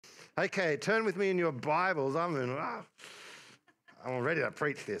Okay, turn with me in your Bibles. I'm ready to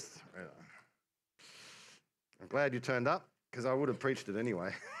preach this. I'm glad you turned up because I would have preached it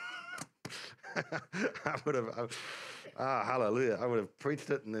anyway. Hallelujah. I would have preached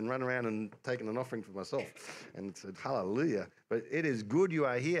it and then run around and taken an offering for myself and said, hallelujah. But it is good you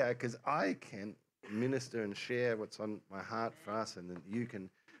are here because I can minister and share what's on my heart for us, and then you can,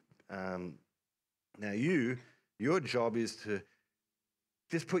 your job is to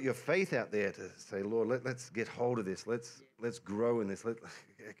just put your faith out there to say, Lord, let's get hold of this. Let's grow in this.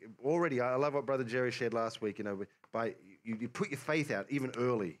 Already, I love what Brother Jerry shared last week. You put your faith out even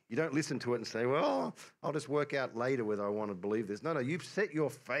early. You don't listen to it and say, well, I'll just work out later whether I want to believe this. No, you've set your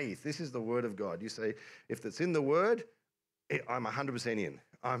faith. This is the Word of God. You say, if it's in the Word, I'm 100% in.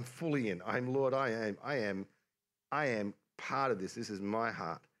 I'm fully in. Lord, I am part of this. This is my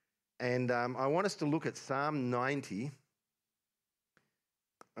heart. And I want us to look at Psalm 90.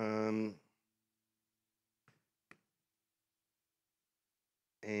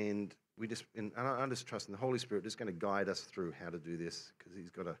 And I just trust in the Holy Spirit just going to guide us through how to do this, because he's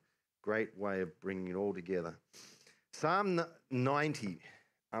got a great way of bringing it all together. Psalm 90,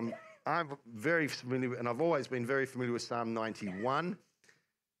 I'm very familiar, and I've always been very familiar with Psalm 91,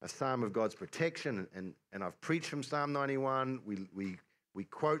 a psalm of God's protection, and I've preached from Psalm 91. We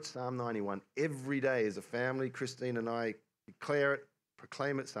quote Psalm 91 every day as a family. Christine and I declare it,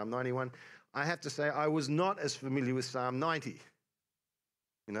 proclaim it, Psalm 91. I have to say I was not as familiar with Psalm 90,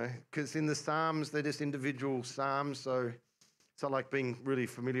 because in the Psalms, they're just individual Psalms, so it's not like being really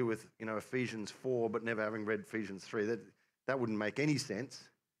familiar with, Ephesians 4, but never having read Ephesians 3. That wouldn't make any sense,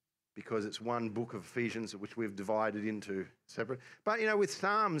 because it's one book of Ephesians which we've divided into separate. But, with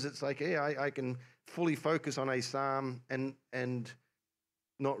Psalms, it's like, I can fully focus on a Psalm and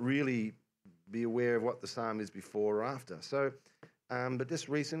not really be aware of what the Psalm is before or after. So, but just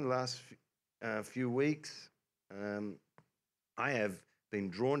recently, the last few weeks, I have been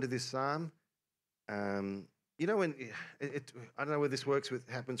drawn to this Psalm. When I don't know whether this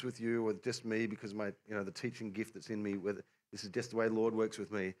happens with you or just me, because my, the teaching gift that's in me, whether this is just the way the Lord works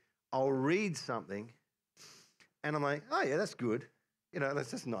with me. I'll read something, and I'm like, oh yeah, that's good.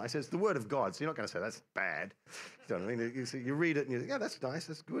 That's just nice. It's the Word of God, so you're not going to say that's bad. You know what I mean? You read it and you think, yeah, that's nice,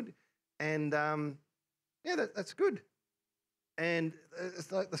 that's good, and that's good. And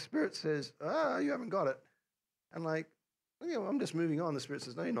it's like the Spirit says, you haven't got it. I'm like, I'm just moving on. The Spirit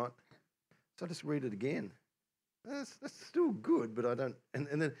says, no, you're not. So I just read it again. That's still good, but I don't.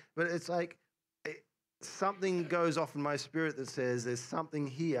 But it's like something goes off in my spirit that says there's something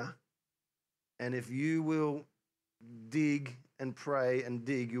here, and if you will dig and pray and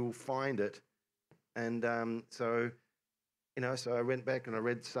dig, you'll find it. And so I went back and I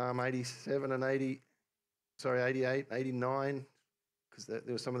read Psalm 87 and 88, 89, because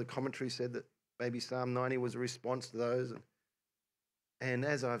there was some of the commentary said that maybe Psalm 90 was a response to those. And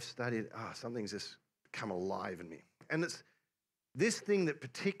as I've studied, something's just come alive in me. And it's this thing that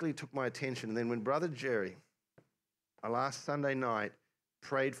particularly took my attention. And then when Brother Jerry, last Sunday night,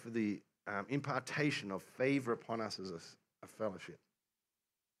 prayed for the impartation of favour upon us as a fellowship,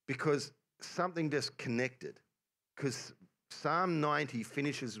 because something just connected. Because Psalm 90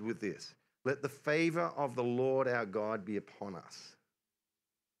 finishes with this: let the favour of the Lord our God be upon us,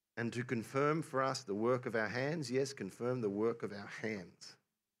 and to confirm for us the work of our hands. Yes, confirm the work of our hands.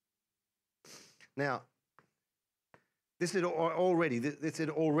 Now, this had already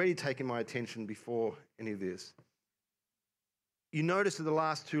taken my attention before any of this. You notice that the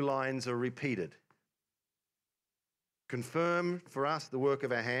last two lines are repeated. Confirm for us the work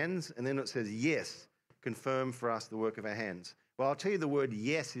of our hands, and then it says, yes, confirm for us the work of our hands. Well, I'll tell you, the word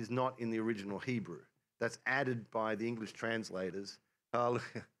yes is not in the original Hebrew. That's added by the English translators. You're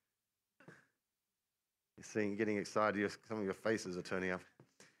getting excited. Some of your faces are turning up.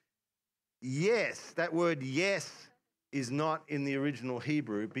 Yes, that word yes is not in the original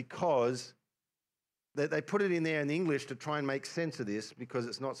Hebrew, because they put it in there in the English to try and make sense of this, because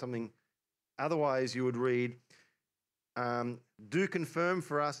it's not something. Otherwise, you would read, do confirm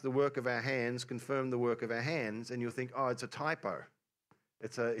for us the work of our hands, confirm the work of our hands, and you'll think, it's a typo.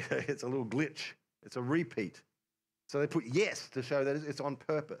 It's a little glitch. It's a repeat. So they put yes to show that it's on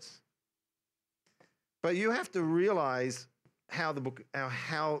purpose. But you have to realize how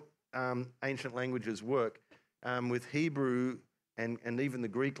ancient languages work with Hebrew and even the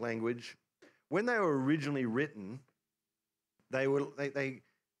Greek language. When they were originally written, there was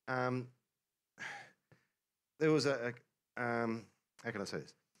a how can I say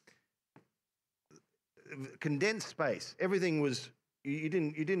this? Condensed space. Everything was, you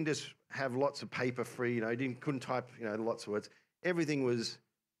didn't just have lots of paper free. You couldn't type lots of words. Everything was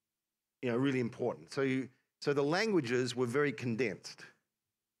really important. So the languages were very condensed,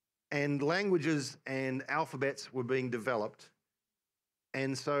 and languages and alphabets were being developed.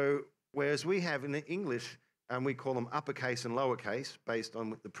 And so whereas we have in English, we call them uppercase and lowercase based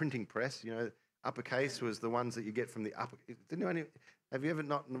on the printing press. Uppercase was the ones that you get from the upper. Have you ever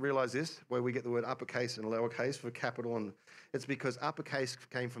not realised this, where we get the word uppercase and lowercase for capital? And it's because uppercase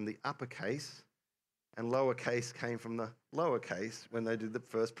came from the uppercase and lowercase came from the lowercase when they did the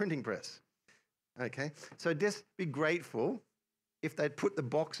first printing press. Okay, so just be grateful if they'd put the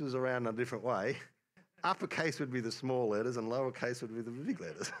boxes around a different way. Uppercase would be the small letters and lowercase would be the big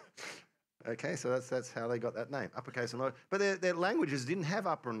letters. Okay, so that's how they got that name, uppercase and lower. But their languages didn't have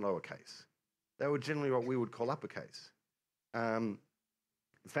upper and lowercase. They were generally what we would call uppercase.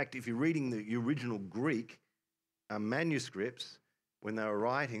 In fact, if you're reading the original Greek manuscripts, when they were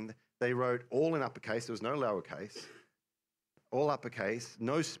writing, they wrote all in uppercase. There was no lowercase. All uppercase,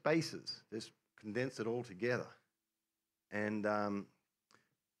 no spaces. Just condensed it all together. And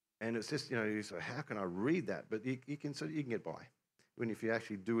it's just, you say, how can I read that? But you can get by. Even if you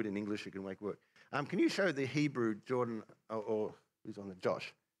actually do it in English, it can make work. Can you show the Hebrew, Jordan, or who's on the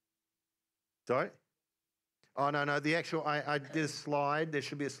Josh? Sorry? Oh, no, the actual, I did a slide. There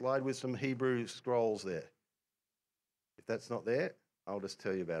should be a slide with some Hebrew scrolls there. If that's not there, I'll just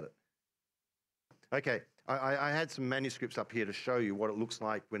tell you about it. Okay, I had some manuscripts up here to show you what it looks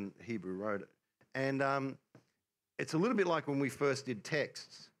like when Hebrew wrote it. And it's a little bit like when we first did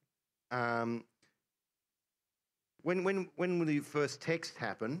texts. When the first text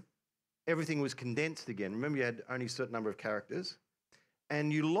happened, everything was condensed again. Remember, you had only a certain number of characters.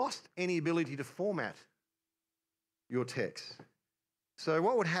 And you lost any ability to format your text. So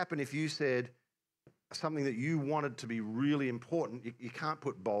what would happen if you said something that you wanted to be really important? You can't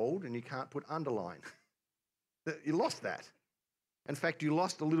put bold and you can't put underline. You lost that. In fact, you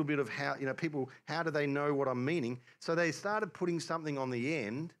lost a little bit of how, people, how do they know what I'm meaning? So they started putting something on the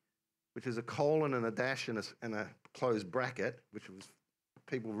end, which is a colon and a dash and a closed bracket, which was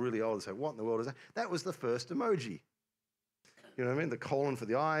people really old and say, what in the world is that? That was the first emoji. You know what I mean? The colon for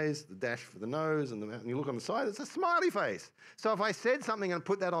the eyes, the dash for the nose, and you look on the side, it's a smiley face. So if I said something and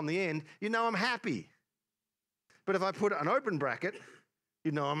put that on the end, I'm happy. But if I put an open bracket,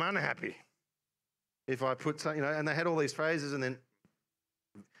 I'm unhappy. If I put something, and they had all these phrases and then...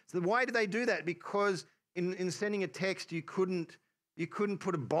 So why did they do that? Because in sending a text, you couldn't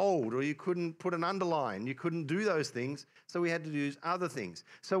put a bold or you couldn't put an underline. You couldn't do those things. So we had to use other things.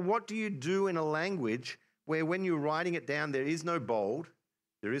 So what do you do in a language where when you're writing it down, there is no bold,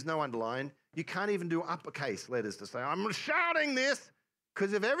 there is no underline. You can't even do uppercase letters to say, I'm shouting this,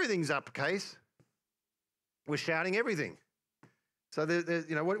 because if everything's uppercase, we're shouting everything. So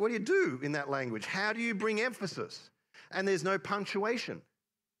what do you do in that language? How do you bring emphasis? And there's no punctuation.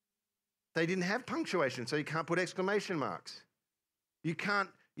 They didn't have punctuation, so you can't put exclamation marks. You've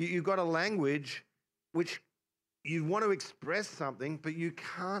got a language which you want to express something, but you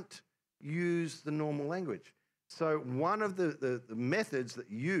can't use the normal language. So one of the methods that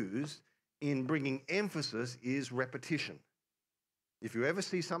used in bringing emphasis is repetition. If you ever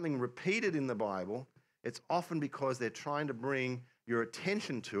see something repeated in the Bible, it's often because they're trying to bring your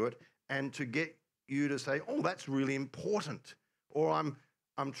attention to it and to get you to say, oh, that's really important. Or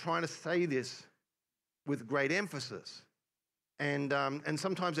I'm trying to say this with great emphasis. And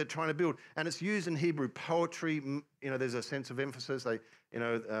sometimes they're trying to build. And it's used in Hebrew poetry. There's a sense of emphasis.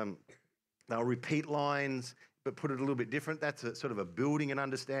 They'll repeat lines, but put it a little bit different. That's a sort of a building an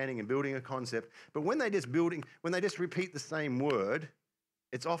understanding and building a concept. But when they just repeat the same word,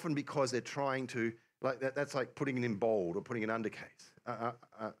 it's often because they're trying to, like that's like putting it in bold or putting an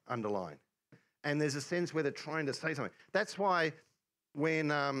underline. And there's a sense where they're trying to say something. That's why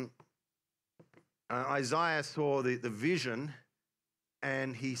when Isaiah saw the vision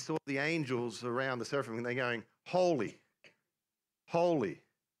and he saw the angels around the seraphim and they're going, holy, holy,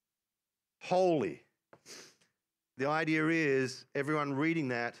 holy. The idea is everyone reading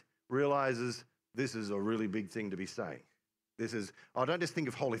that realizes this is a really big thing to be saying. Don't just think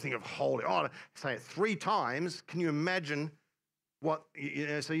of holy, think of holy. Oh, say it 3 times. Can you imagine what,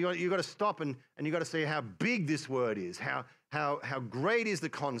 so you've got to stop and you've got to see how big this word is, how great is the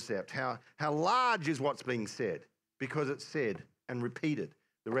concept, how large is what's being said, because it's said and repeated.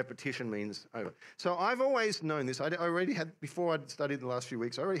 The repetition means over. So I've always known this. I already had, before I'd studied the last few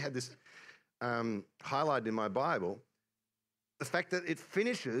weeks, I already had this highlighted in my Bible, the fact that it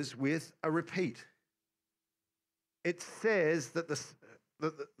finishes with a repeat. It says that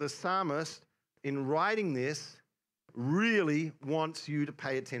the psalmist, in writing this, really wants you to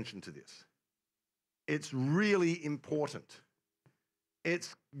pay attention to this. It's really important.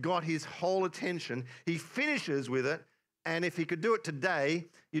 It's got his whole attention. He finishes with it, and if he could do it today,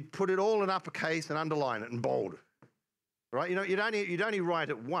 you'd put it all in uppercase and underline it in bold, right? You know, you'd only write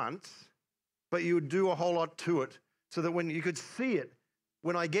it once, but you would do a whole lot to it so that when you could see it,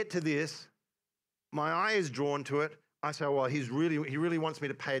 when I get to this, my eye is drawn to it. I say, well, he really wants me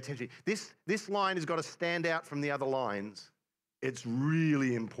to pay attention. This line has got to stand out from the other lines. It's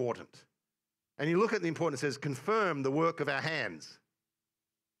really important. And you look at the importance, it says, confirm the work of our hands.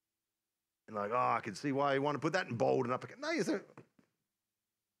 And like, I can see why you want to put that in bold and uppercase. No, you think,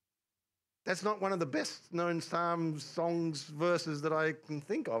 that's not one of the best known Psalms, songs, verses that I can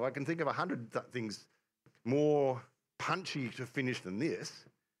think of. I can think of 100 things more punchy to finish than this.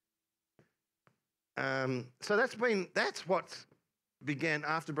 So that's what began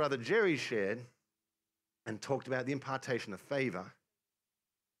after Brother Jerry shared and talked about the impartation of favour.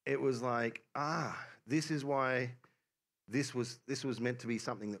 It was like, this is why this was meant to be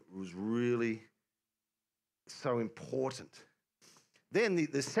something that was really so important. Then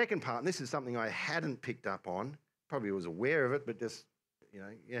the second part, and this is something I hadn't picked up on, probably was aware of it, but just,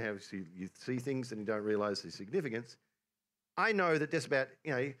 you see things and you don't realise the significance. I know that just about,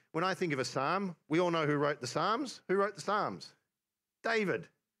 when I think of a psalm, we all know who wrote the Psalms. Who wrote the Psalms? David.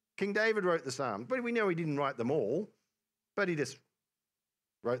 King David wrote the Psalms. But we know he didn't write them all, but he just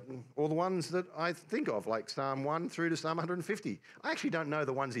wrote all the ones that I think of, like Psalm 1 through to Psalm 150. I actually don't know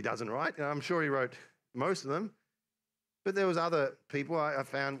the ones he doesn't write. I'm sure he wrote most of them. But there was other people I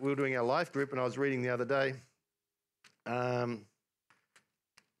found. We were doing our life group, and I was reading the other day.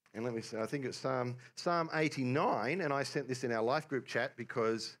 And let me see, I think it's Psalm 89, and I sent this in our life group chat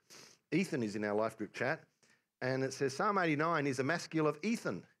because Ethan is in our life group chat, and it says Psalm 89 is a mascule of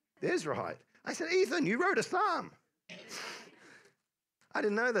Ethan, the Ezrahite. I said, Ethan, you wrote a psalm. I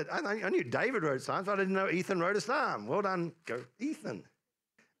didn't know that. I knew David wrote psalms, but I didn't know Ethan wrote a psalm. Well done, go Ethan.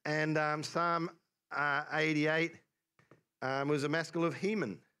 And Psalm 88 was a mascule of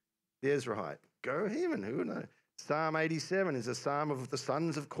Heman, the Ezrahite. Go Heman, who would know? Psalm 87 is a psalm of the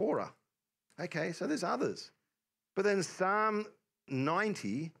sons of Korah. Okay, so there's others. But then Psalm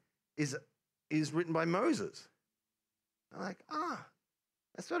 90 is written by Moses. I'm like, I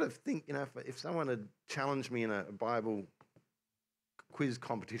sort of think, if someone had challenged me in a Bible quiz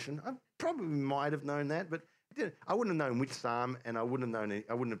competition, I probably might have known that, but I wouldn't have known which psalm, and I wouldn't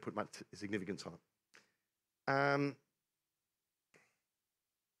have put much significance on it.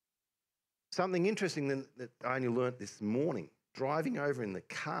 Something interesting that I only learnt this morning, driving over in the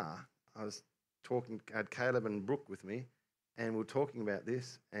car, I had Caleb and Brooke with me, and we were talking about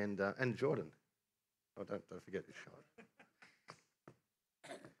this, and Jordan. Oh, don't forget your shot.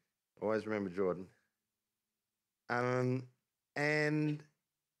 Always remember Jordan. And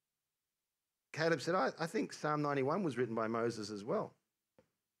Caleb said, I think Psalm 91 was written by Moses as well.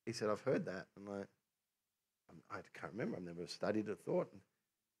 He said, I've heard that. I can't remember. I've never studied it, thought.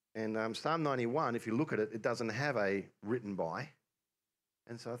 And Psalm 91, if you look at it, it doesn't have a written by.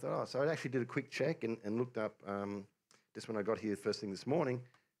 And so I thought, so I actually did a quick check and looked up, just when I got here first thing this morning,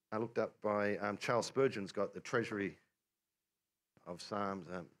 I looked up by Charles Spurgeon's got the Treasury of Psalms,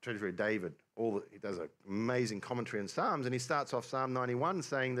 Treasury of David. He does an amazing commentary on Psalms, and he starts off Psalm 91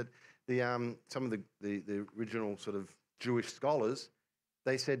 saying that some of the original sort of Jewish scholars,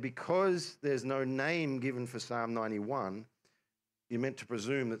 they said because there's no name given for Psalm 91, you're meant to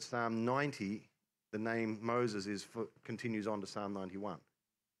presume that Psalm 90, the name Moses continues on to Psalm 91.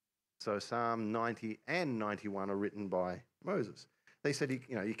 So Psalm 90 and 91 are written by Moses. They said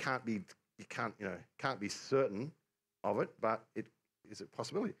you can't be certain of it, but it is a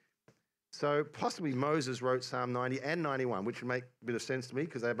possibility. So possibly Moses wrote Psalm 90 and 91, which would make a bit of sense to me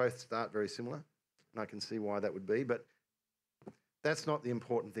because they both start very similar, and I can see why that would be. But that's not the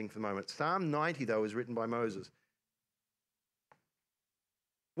important thing for the moment. Psalm 90, though, is written by Moses.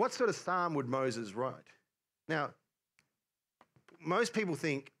 What sort of psalm would Moses write? Now, most people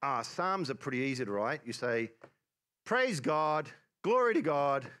think, psalms are pretty easy to write. You say, praise God, glory to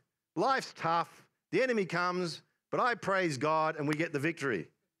God, life's tough, the enemy comes, but I praise God and we get the victory.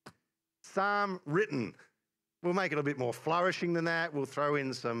 Psalm written. We'll make it a bit more flourishing than that. We'll throw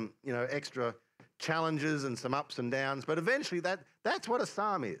in some, extra challenges and some ups and downs, but eventually that's what a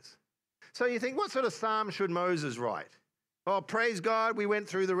psalm is. So you think, what sort of psalm should Moses write? Oh, praise God, we went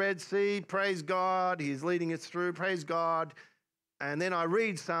through the Red Sea. Praise God, he's leading us through. Praise God. And then I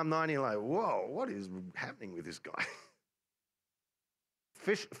read Psalm 90 and I'm like, whoa, what is happening with this guy?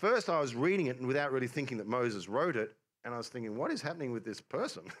 First, I was reading it and without really thinking that Moses wrote it, and I was thinking, what is happening with this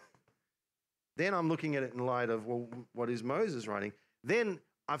person? Then I'm looking at it in light of, well, what is Moses writing? Then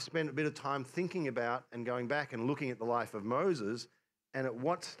I've spent a bit of time thinking about and going back and looking at the life of Moses and at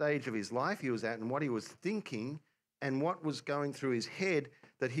what stage of his life he was at and what he was thinking and what was going through his head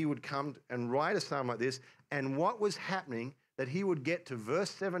that he would come and write a psalm like this, and what was happening that he would get to verse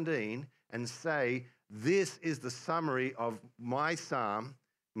 17 and say, this is the summary of my psalm,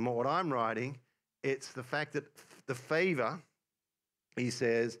 what I'm writing. It's the fact that the favor, he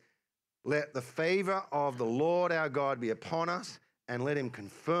says, let the favor of the Lord our God be upon us, and let him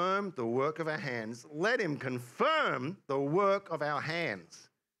confirm the work of our hands. Let him confirm the work of our hands.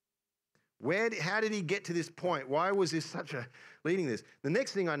 How did he get to this point? Why was this such a leading this? The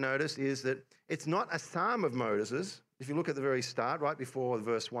next thing I noticed is that it's not a psalm of Moses. If you look at the very start, right before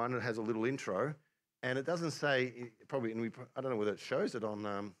verse 1, it has a little intro, and it doesn't say, probably, and I don't know whether it shows it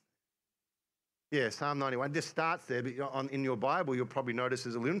on, Psalm 91. It just starts there, but in your Bible, you'll probably notice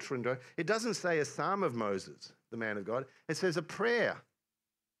there's a little intro. It doesn't say a psalm of Moses, the man of God. It says a prayer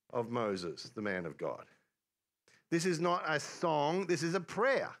of Moses, the man of God. This is not a song, this is a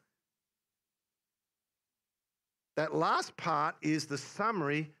prayer. That last part is the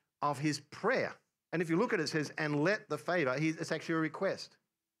summary of his prayer. And if you look at it, it says, and let the favor. It's actually a request.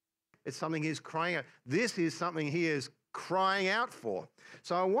 It's something he's crying out. This is something he is crying out for.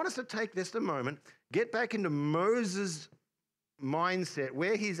 So I want us to take just a moment, get back into Moses' mindset,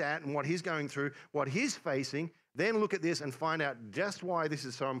 where he's at and what he's going through, what he's facing, then look at this and find out just why this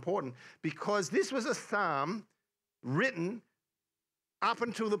is so important. Because this was a psalm written up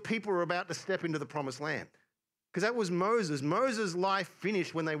until the people were about to step into the promised land. Because that was Moses. Moses' life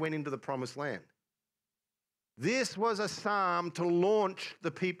finished when they went into the promised land. This was a psalm to launch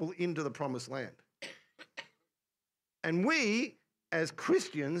the people into the promised land. And we, as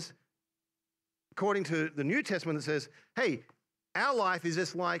Christians, according to the New Testament, it says, hey, our life is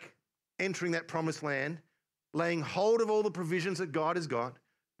just like entering that promised land, laying hold of all the provisions that God has got,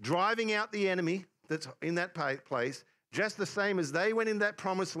 driving out the enemy that's in that place, just the same as they went into that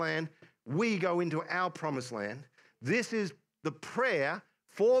promised land, we go into our promised land. This is the prayer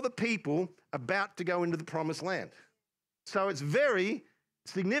for the people about to go into the promised land. So it's very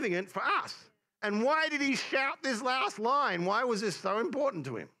significant for us. And why did he shout this last line? Why was this so important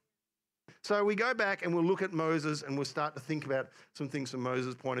to him? So we go back and we'll look at Moses and we'll start to think about some things from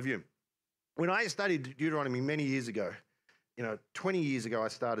Moses' point of view. When I studied Deuteronomy many years ago, 20 years ago, I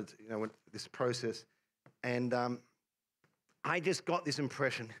started, this process, and I just got this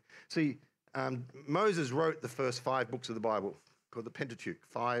impression. See, Moses wrote the first 5 books of the Bible, called the Pentateuch,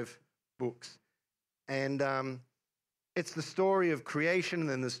 5 books. And it's the story of creation, and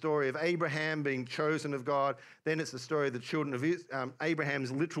then the story of Abraham being chosen of God. Then it's the story of the children of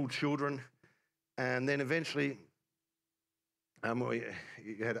Abraham's literal children. And then eventually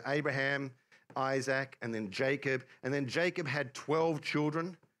you had Abraham, Isaac, and then Jacob. And then Jacob had 12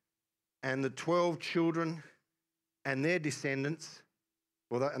 children. And the 12 children and their descendants,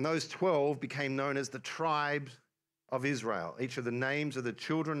 and those 12 became known as the tribes of Israel. Each of the names of the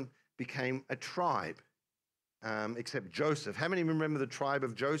children became a tribe, except Joseph. How many remember the tribe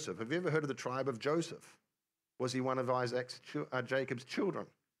of Joseph? Have you ever heard of the tribe of Joseph? Was he one of Jacob's children?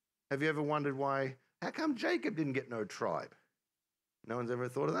 Have you ever wondered how come Jacob didn't get no tribe? No one's ever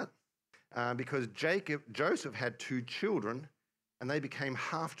thought of that? Because Joseph had 2 children, and they became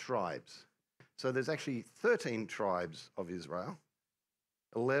half tribes. So there's actually 13 tribes of Israel,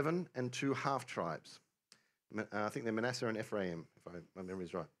 11 and 2 half tribes. I think they're Manasseh and Ephraim, if my memory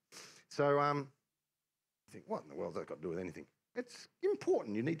is right. So I think, what in the world has that got to do with anything? It's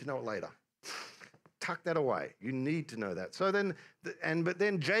important. You need to know it later. Tuck that away. You need to know that. So then, but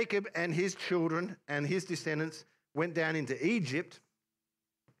then Jacob and his children and his descendants went down into Egypt,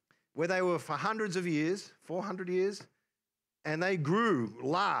 where they were for hundreds of years, 400 years, and they grew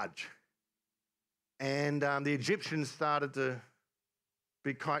large. And the Egyptians started to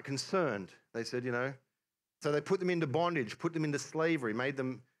be quite concerned. They said, so they put them into bondage, put them into slavery, made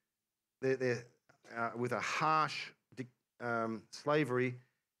them with a harsh slavery.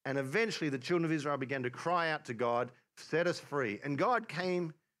 And eventually the children of Israel began to cry out to God, set us free. And God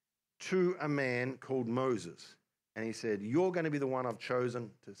came to a man called Moses. And he said, you're going to be the one I've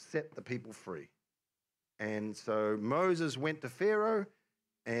chosen to set the people free. And so Moses went to Pharaoh,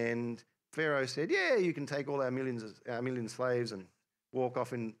 and Pharaoh said, yeah, you can take all our million slaves and walk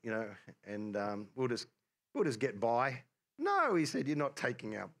off and we'll just get by. No, he said, you're not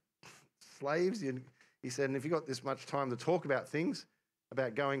taking our slaves. He said, and if you've got this much time to talk about things,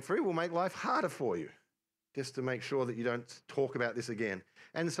 about going free, we'll make life harder for you, just to make sure that you don't talk about this again.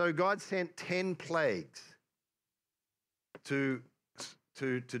 And so God sent 10 plagues to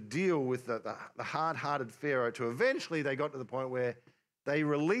deal with the hard-hearted Pharaoh, to eventually they got to the point where they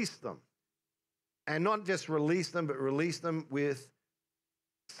released them. And not just release them, but release them with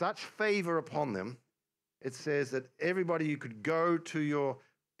such favor upon them, it says that everybody, you could go to your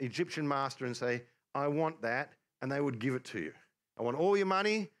Egyptian master and say, I want that, and they would give it to you. I want all your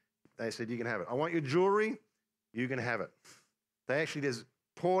money. They said, you can have it. I want your jewelry. You can have it. They actually just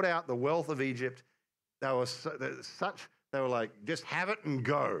poured out the wealth of Egypt. They were like, just have it and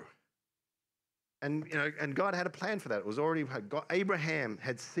go. And God had a plan for that. It was already, Abraham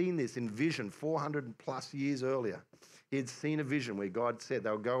had seen this in vision 400 plus years earlier. He had seen a vision where God said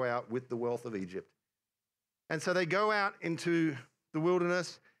they'll go out with the wealth of Egypt. And so they go out into the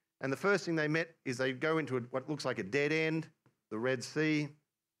wilderness, and the first thing they met is they go into what looks like a dead end, the Red Sea.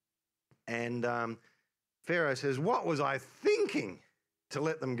 And Pharaoh says, what was I thinking to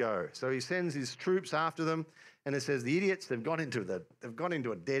let them go? So he sends his troops after them, and it says the idiots, they've gone into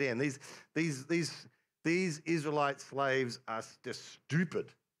a dead end. These Israelite slaves are just stupid.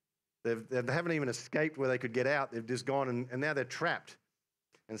 They haven't even escaped where they could get out. They've just gone, and now they're trapped.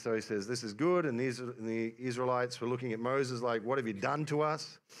 And so he says, this is good. And the Israelites were looking at Moses like, what have you done to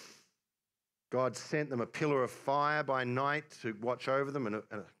us? God sent them a pillar of fire by night to watch over them and a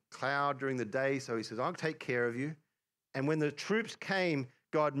cloud during the day. So he says, I'll take care of you. And when the troops came,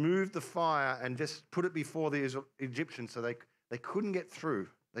 God moved the fire and just put it before the Egyptians so they couldn't get through.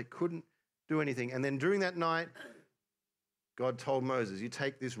 They couldn't do anything. And then during that night, God told Moses, you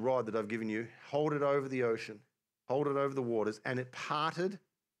take this rod that I've given you, hold it over the ocean, hold it over the waters, and it parted.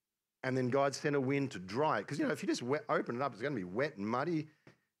 And then God sent a wind to dry it. Because, if you just open it up, it's going to be wet and muddy.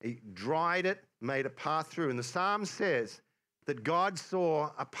 He dried it, made a path through. And the Psalm says that God saw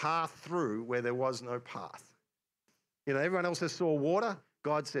a path through where there was no path. Everyone else has saw water.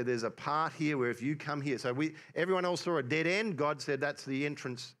 God said there's a part here where if you come here. So everyone else saw a dead end. God said that's the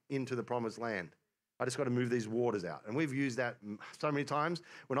entrance into the promised land. I just got to move these waters out. And we've used that so many times.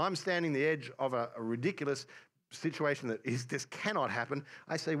 When I'm standing the edge of a ridiculous situation that this cannot happen,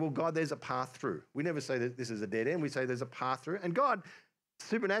 I say, well, God, there's a path through. We never say that this is a dead end. We say there's a path through. And God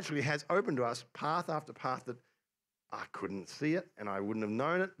supernaturally has opened to us path after path that I couldn't see it and I wouldn't have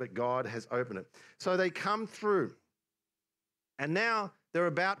known it, but God has opened it. So they come through. And now they're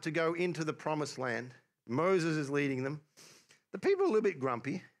about to go into the promised land. Moses is leading them. The people are a little bit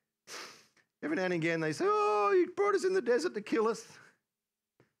grumpy. Every now and again they say, oh, you brought us in the desert to kill us.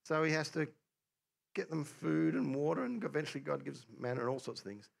 So he has to get them food and water, and eventually God gives manna and all sorts of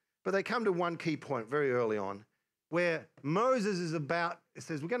things. But they come to one key point very early on where Moses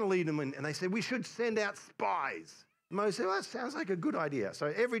says, we're going to lead them in, and they say, we should send out spies. And Moses said, well, that sounds like a good idea.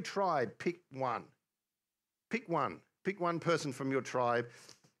 So every tribe, pick one. Pick one person from your tribe.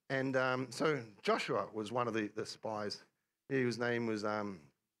 And so Joshua was one of the spies. His name was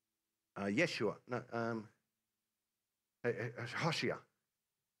Yeshua. No, Hoshea.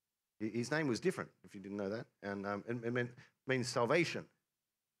 His name was different, if you didn't know that. And it means salvation.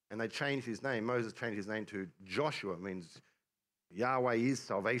 And they changed his name. Moses changed his name to Joshua. It means Yahweh is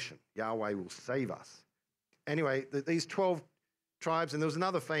salvation. Yahweh will save us. Anyway, these 12 tribes, and there was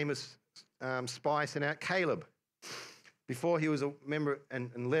another famous spy sent out, Caleb. Before he was a member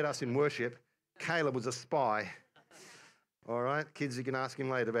and led us in worship, Caleb was a spy. All right, kids, you can ask him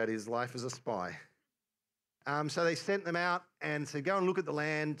later about his life as a spy. So they sent them out and said, go and look at the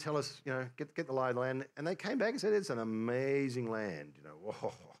land, tell us, get the lie of the land. And they came back and said, it's an amazing land,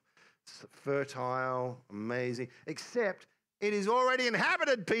 whoa, it's fertile, amazing, except it is already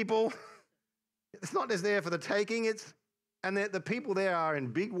inhabited, people. It's not just there for the taking, and the people there are in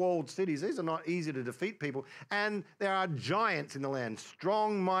big walled cities. These are not easy to defeat people. And there are giants in the land,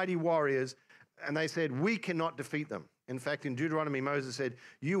 strong, mighty warriors. And they said, we cannot defeat them. In fact, in Deuteronomy, Moses said,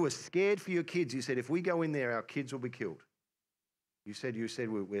 you were scared for your kids. You said, if we go in there, our kids will be killed. You said,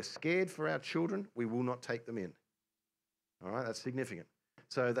 we're scared for our children. We will not take them in. All right, that's significant.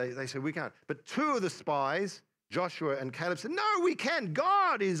 So they said, we can't. But two of the spies, Joshua and Caleb, said, no, we can.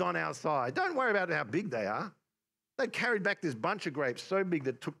 God is on our side. Don't worry about how big they are. They carried back this bunch of grapes so big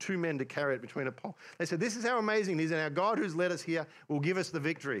that it took 2 men to carry it between a pole. They said, this is how amazing it is, and our God who's led us here will give us the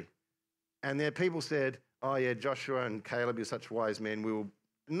victory. And their people said, oh, yeah, Joshua and Caleb, you're such wise men.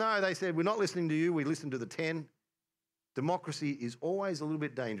 No, they said, we're not listening to you. We listen to the 10. Democracy is always a little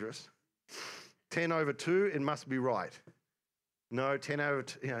bit dangerous. 10 over 2, it must be right. No, 10 over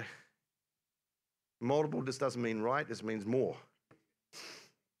 2, multiple just doesn't mean right. It just means more.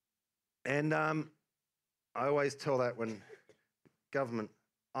 And I always tell that when government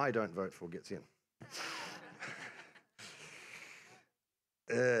I don't vote for gets in.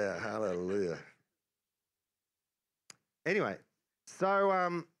 Yeah, hallelujah. Anyway,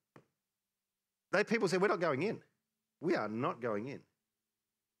 so people said, we're not going in. We are not going in.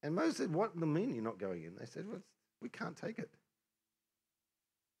 And Moses said, what do you mean you're not going in? They said, well, we can't take it.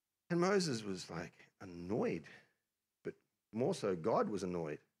 And Moses was like annoyed, but more so God was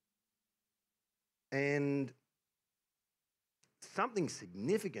annoyed. And something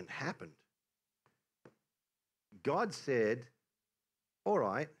significant happened. God said, all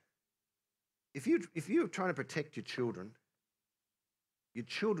right, if you're trying to protect your children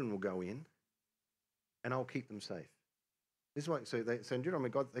will go in and I'll keep them safe. This is why, so in Deuteronomy,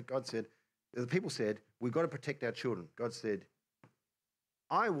 God said, the people said, we've got to protect our children. God said,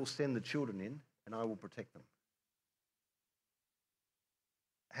 I will send the children in and I will protect them.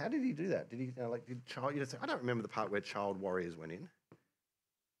 How did he do that? Did he, say, I don't remember the part where child warriors went in.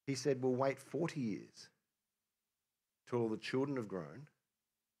 He said, we'll wait 40 years till all the children have grown,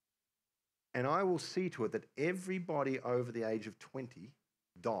 and I will see to it that everybody over the age of 20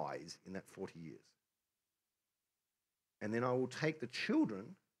 dies in that 40 years. And then I will take the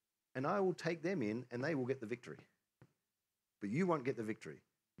children and I will take them in and they will get the victory. But you won't get the victory.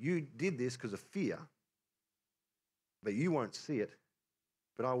 You did this because of fear, but you won't see it,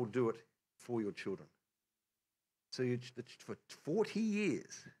 but I will do it for your children. So for 40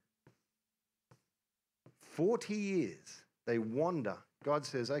 years, they wander. God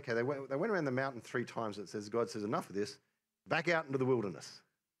says, okay, they went around the mountain 3 times. It says, God says, enough of this. Back out into the wilderness.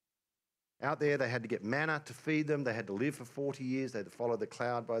 Out there, they had to get manna to feed them. They had to live for 40 years. They had to follow the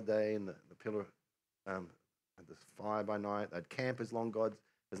cloud by day and the pillar and the fire by night. They'd camp as long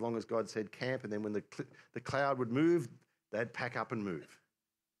as God said camp. And then when the cloud would move, they'd pack up and move.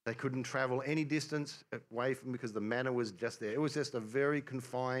 They couldn't travel any distance away from because the manna was just there. It was just a very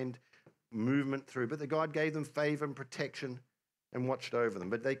confined movement through. But God gave them favor and protection and watched over them.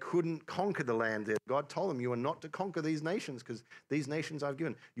 But they couldn't conquer the land there. God told them, you are not to conquer these nations because these nations I've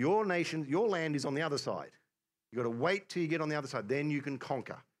given. Your nation, your land is on the other side. You've got to wait till you get on the other side. Then you can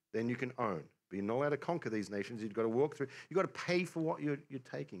conquer. Then you can own. But you're not allowed to conquer these nations. You've got to walk through. You've got to pay for what you're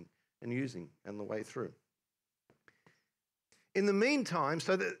taking and using and the way through. In the meantime,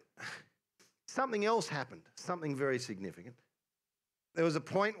 something else happened, something very significant. There was a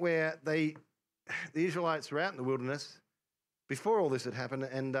point where the Israelites were out in the wilderness before all this had happened,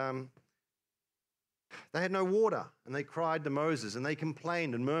 and they had no water, and they cried to Moses, and they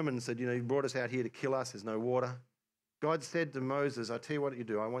complained and murmured and said, you brought us out here to kill us, there's no water. God said to Moses, I tell you what you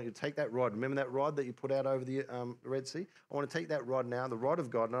do, I want you to take that rod, remember that rod that you put out over the Red Sea? I want to take that rod now, the rod of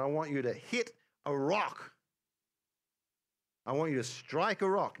God, and I want you to hit a rock. I want you to strike a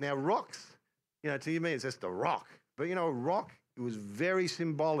rock. Now rocks, to me it's just a rock, but a rock, it was very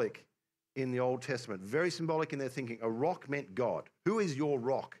symbolic in the Old Testament, very symbolic in their thinking. A rock meant God. Who is your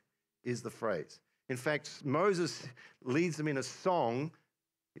rock is the phrase. In fact, Moses leads them in a song,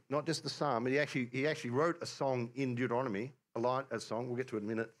 not just the psalm, but he actually wrote a song in Deuteronomy, a song, we'll get to it in a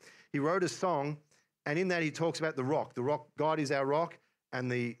minute. He wrote a song, and in that he talks about the rock. The rock, God is our rock, and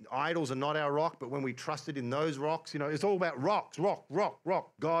the idols are not our rock, but when we trusted in those rocks, it's all about rocks, rock,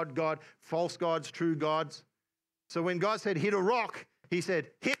 God, false gods, true gods. So when God said, hit a rock, he said,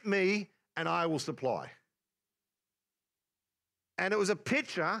 hit me, and I will supply. And it was a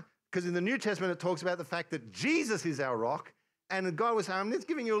picture, because in the New Testament it talks about the fact that Jesus is our rock, and God was saying, I'm just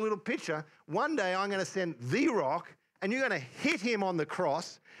giving you a little picture. One day I'm going to send the rock, and you're going to hit him on the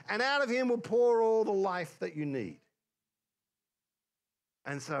cross, and out of him will pour all the life that you need.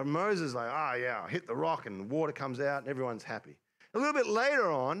 And so Moses is like, yeah, hit the rock, and the water comes out, and everyone's happy. A little bit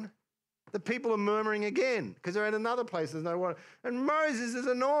later on, the people are murmuring again, because they're at another place, there's no water. And Moses is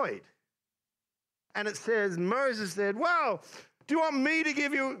annoyed. And it says, Moses said, well, do you want me to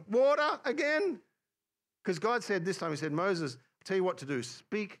give you water again? Because God said this time, he said, Moses, I'll tell you what to do.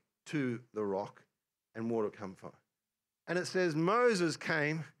 Speak to the rock and water come forth. And it says Moses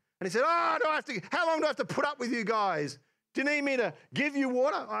came and he said, how long do I have to put up with you guys? Do you need me to give you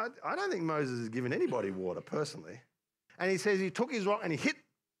water? I don't think Moses has given anybody water personally. And he says he took his rock and he hit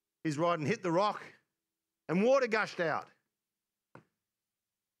his rod and hit the rock and water gushed out.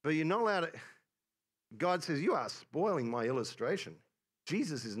 But you're not allowed to... God says, you are spoiling my illustration.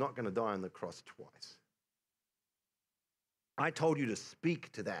 Jesus is not going to die on the cross twice. I told you to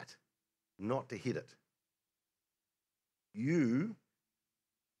speak to that, not to hit it.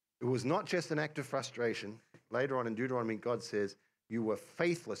 It was not just an act of frustration. Later on in Deuteronomy, God says, you were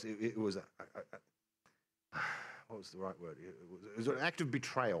faithless. It was what was the right word? It was an act of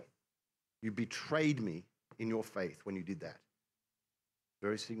betrayal. You betrayed me in your faith when you did that.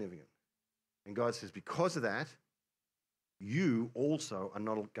 Very significant. And God says, because of that, you also are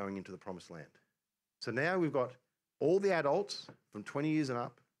not going into the promised land. So now we've got all the adults from 20 years and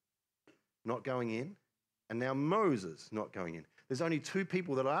up not going in, and now Moses not going in. There's only 2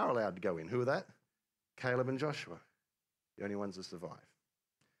 people that are allowed to go in. Who are that? Caleb and Joshua, the only ones that survive.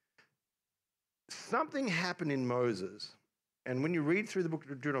 something happened in Moses. And when you read through the book of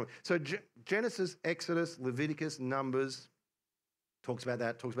Deuteronomy, so Genesis, Exodus, Leviticus, Numbers, talks about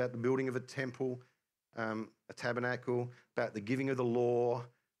that, talks about the building of a temple, a tabernacle, about the giving of the law,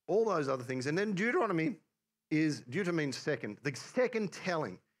 all those other things. And then Deuteronomy means second, the second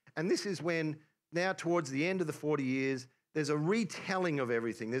telling. And this is when, now towards the end of the 40 years, there's a retelling of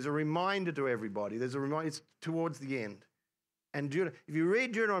everything. There's a reminder to everybody. It's towards the end. And if you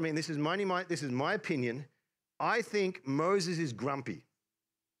read Deuteronomy, and this is my opinion, I think Moses is grumpy.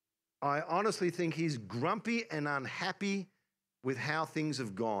 I honestly think he's grumpy and unhappy with how things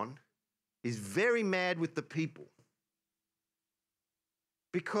have gone. He's very mad with the people.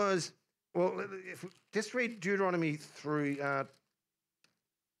 Because, well, just read Deuteronomy through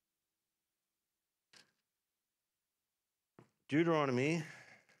Deuteronomy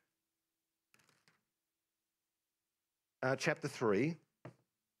chapter 3.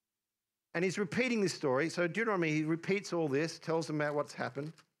 And he's repeating this story. So Deuteronomy, he repeats all this, tells them about what's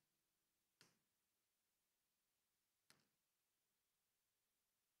happened.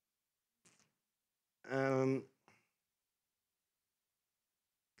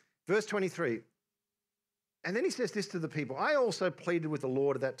 Verse 23. And then he says this to the people. I also pleaded with the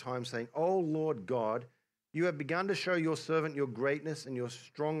Lord at that time, saying, O Lord God, you have begun to show your servant your greatness and your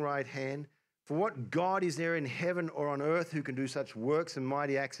strong right hand. For what God is there in heaven or on earth who can do such works and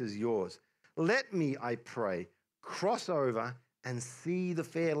mighty acts as yours? Let me, I pray, cross over and see the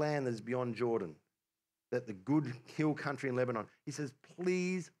fair land that is beyond Jordan, that the good hill country in Lebanon. He says,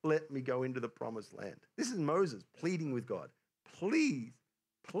 please let me go into the promised land. This is Moses pleading with God. Please,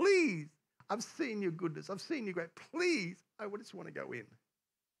 please, I've seen your goodness. I've seen your great. Please, I just want to go in.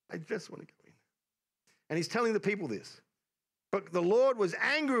 I just want to go in. And he's telling the people this. But the Lord was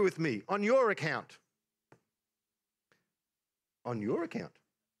angry with me on your account. On your account.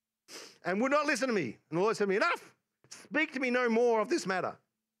 And would not listen to me. And the Lord said to me, enough. Speak to me no more of this matter.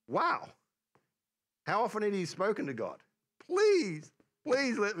 Wow. How often had he spoken to God? Please,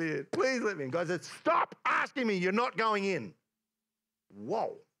 please let me in. Please let me in. God said, stop asking me. You're not going in.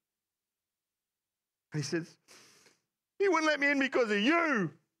 Whoa. And he says, he wouldn't let me in because of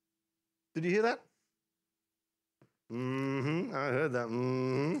you. Did you hear that? Mm-hmm. I heard that.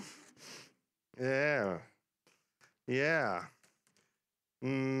 Mm-hmm. Yeah. Yeah.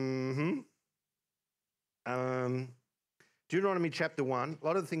 Mm-hmm. Deuteronomy chapter 1. A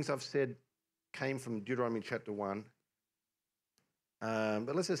lot of the things I've said came from Deuteronomy chapter 1.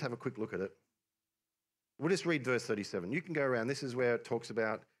 But let's just have a quick look at it. We'll just read verse 37. You can go around. This is where it talks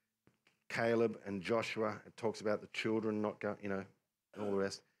about Caleb and Joshua. It talks about the children not going, and all the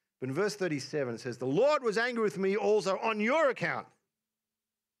rest. But in verse 37, it says, the Lord was angry with me also on your account,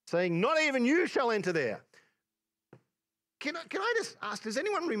 saying, not even you shall enter there. Can I just ask, does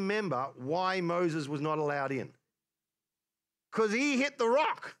anyone remember why Moses was not allowed in? Because he hit the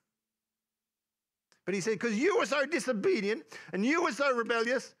rock. But he said, because you were so disobedient and you were so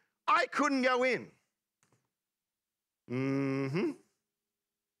rebellious, I couldn't go in. Mm-hmm.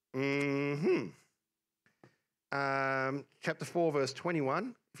 Mm-hmm. Chapter 4, verse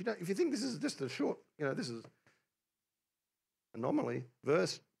 21. If you think this is just a short, this is anomaly.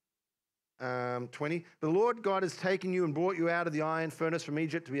 Verse 20. The Lord God has taken you and brought you out of the iron furnace from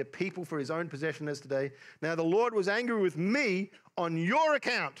Egypt to be a people for his own possession as today. Now the Lord was angry with me on your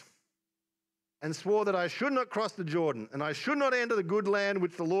account and swore that I should not cross the Jordan and I should not enter the good land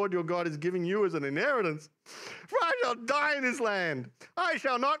which the Lord your God is giving you as an inheritance. For I shall die in this land. I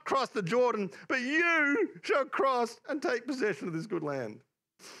shall not cross the Jordan, but you shall cross and take possession of this good land.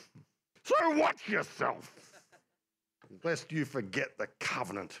 So watch yourself, lest you forget the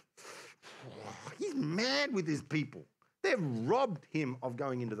covenant. He's mad with his people. They've robbed him of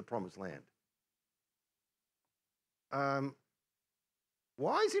going into the promised land.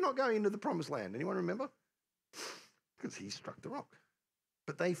 Why is he not going into the promised land? Anyone remember? Because he struck the rock.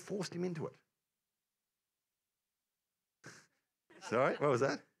 But they forced him into it. Sorry, what was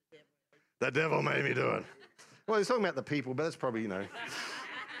that? The devil made me do it. Well, he's talking about the people, but that's probably,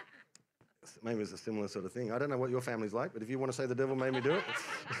 maybe it's a similar sort of thing. I don't know what your family's like, but if you want to say the devil made me do it.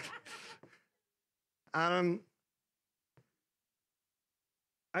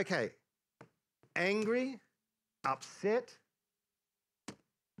 Okay. Angry, upset,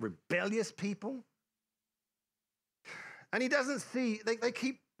 rebellious people. And he doesn't see, they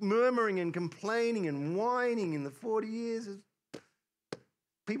keep murmuring and complaining and whining in the 40 years.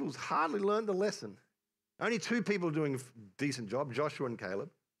 People's hardly learned the lesson. Only 2 people are doing a decent job, Joshua and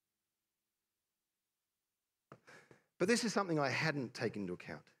Caleb. But this is something I hadn't taken into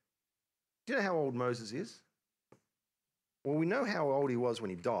account. Do you know how old Moses is? Well, we know how old he was when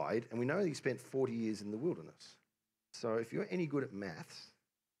he died, and we know he spent 40 years in the wilderness. So if you're any good at maths,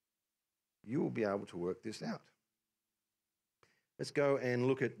 you will be able to work this out. Let's go and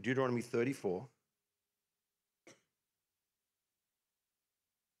look at Deuteronomy 34.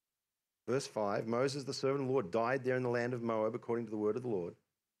 Verse 5, Moses, the servant of the Lord, died there in the land of Moab according to the word of the Lord.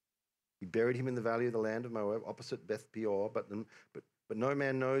 He buried him in the valley of the land of Moab, opposite Beth Peor, but no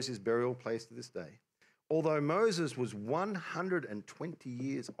man knows his burial place to this day. Although Moses was 120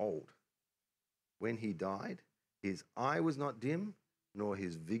 years old when he died, his eye was not dim, nor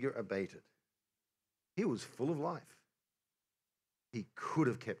his vigor abated. He was full of life. He could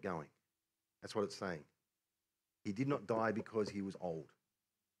have kept going. That's what it's saying. He did not die because he was old.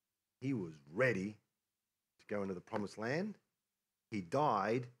 He was ready to go into the promised land. He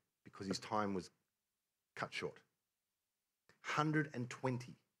died because his time was cut short.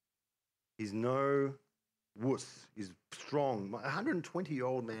 120. He's no wuss. He's strong. A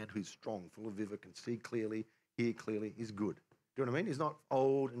 120-year-old man who's strong, full of vigour, can see clearly, hear clearly. He's good. Do you know what I mean? He's not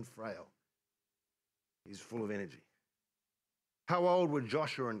old and frail. He's full of energy. How old were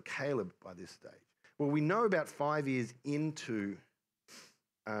Joshua and Caleb by this stage? Well, we know about 5 years into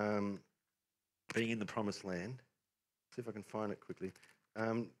being in the promised land. See if I can find it quickly.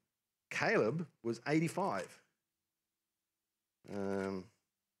 Caleb was 85.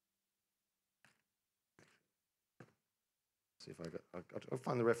 See if I'll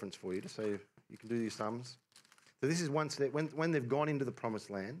find the reference for you, just so you can do your sums. So this is once when they've gone into the promised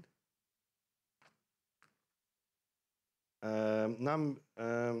land.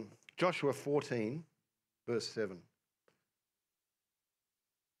 Joshua 14, verse 7.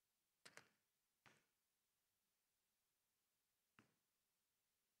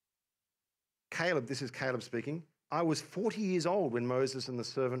 Caleb, this is Caleb speaking. I was 40 years old when Moses, the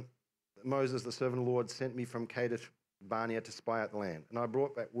servant of the Lord, sent me from Kadesh Barnea to spy out the land. And I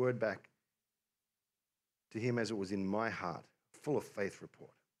brought that word back to him as it was in my heart, full of faith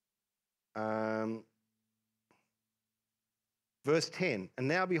report. Verse 10, and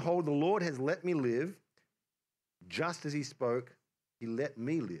now behold, the Lord has let me live, just as he spoke, he let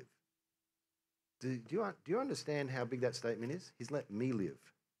me live. Do you understand how big that statement is? He's let me live.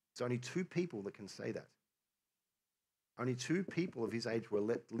 It's only 2 people that can say that. Only 2 people of his age were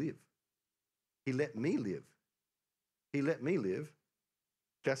let live. He let me live. He let me live,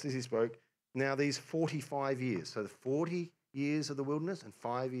 just as he spoke. Now these 45 years, so the 40 years of the wilderness and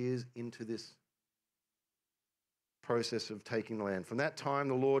 5 years into this process of taking the land. From that time,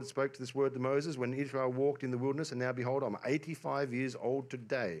 the Lord spoke to this word to Moses when Israel walked in the wilderness, and now behold, I'm 85 years old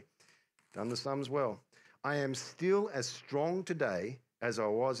today. Done the sums well. I am still as strong today as I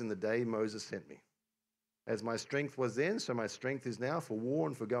was in the day Moses sent me. As my strength was then, so my strength is now for war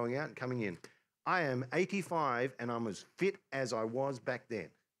and for going out and coming in. I am 85 and I'm as fit as I was back then.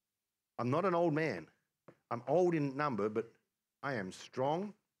 I'm not an old man. I'm old in number, but I am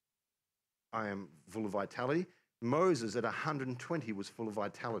strong. I am full of vitality. Moses at 120 was full of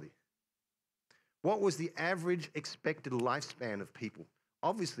vitality. What was the average expected lifespan of people?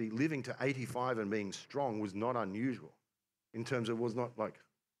 Obviously, living to 85 and being strong was not unusual. In terms of, was not like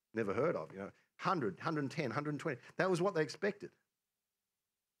never heard of, 100, 110, 120. That was what they expected.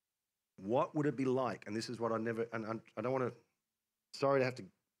 What would it be like? And this is what I don't want to, sorry to have to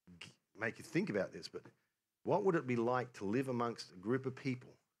make you think about this, but what would it be like to live amongst a group of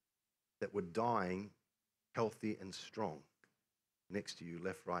people that were dying healthy and strong next to you,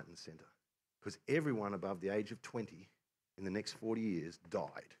 left, right, and centre? Because everyone above the age of 20 in the next 40 years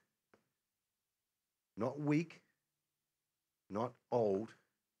died. Not weak, not old,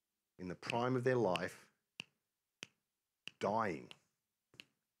 in the prime of their life, dying.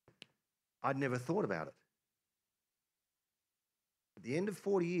 I'd never thought about it. At the end of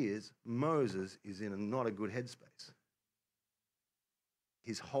 40 years, Moses is in not a good headspace.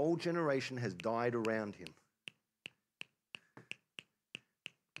 His whole generation has died around him.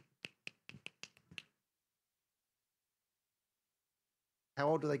 How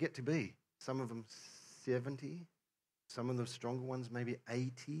old do they get to be? Some of them 70, some of the stronger ones maybe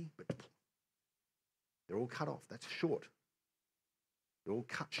 80, but they're all cut off. That's short. They're all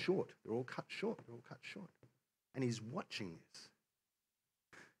cut short. They're all cut short. They're all cut short. And he's watching this.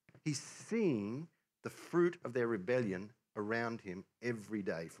 He's seeing the fruit of their rebellion around him every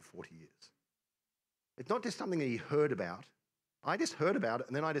day for 40 years. It's not just something that he heard about. I just heard about it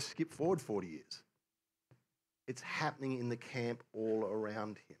and then I just skipped forward 40 years. It's happening in the camp all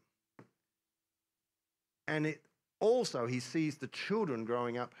around him. And it also, he sees the children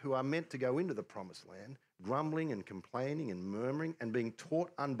growing up who are meant to go into the promised land, grumbling and complaining and murmuring and being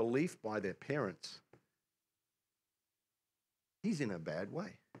taught unbelief by their parents. He's in a bad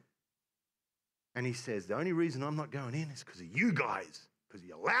way. And he says, the only reason I'm not going in is because of you guys, because of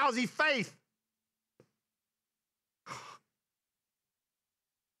your lousy faith.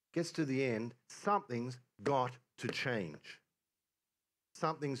 Gets to the end, something's got to change.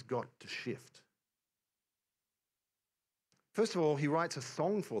 Something's got to shift. First of all, he writes a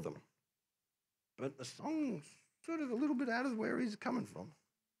song for them. But the song's sort of a little bit out of where he's coming from.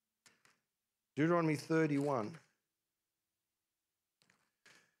 Deuteronomy 31.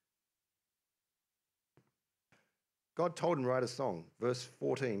 God told him to write a song. Verse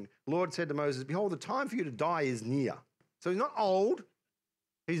 14. The Lord said to Moses, behold, the time for you to die is near. So he's not old.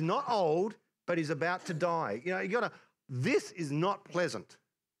 He's not old, but he's about to die. You know, this is not pleasant.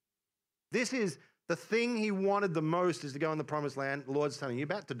 This is the thing he wanted the most, is to go in the promised land. The Lord's telling you, you're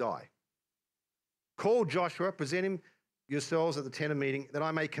about to die. Call Joshua, present him yourselves at the tent of meeting, that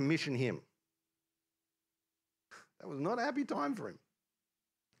I may commission him. That was not a happy time for him.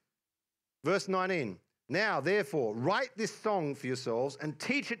 Verse 19. Now, therefore, write this song for yourselves and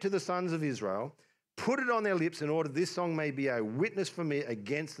teach it to the sons of Israel. Put it on their lips in order this song may be a witness for me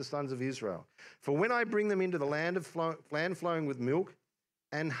against the sons of Israel. For when I bring them into the land flowing with milk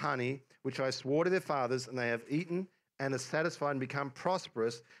and honey, which I swore to their fathers, and they have eaten and are satisfied and become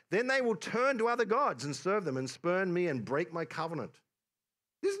prosperous, then they will turn to other gods and serve them and spurn me and break my covenant.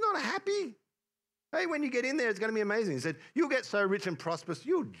 This is not happy. Hey, when you get in there, it's going to be amazing. He said, you'll get so rich and prosperous,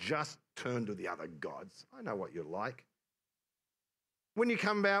 you'll just turn to the other gods. I know what you're like. When you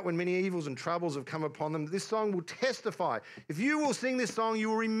come about, when many evils and troubles have come upon them, this song will testify. If you will sing this song, you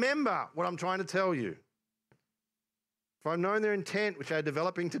will remember what I'm trying to tell you. For I've known their intent, which they are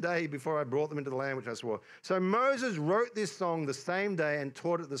developing today before I brought them into the land which I swore. So Moses wrote this song the same day and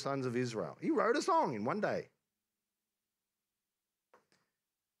taught it to the sons of Israel. He wrote a song in one day.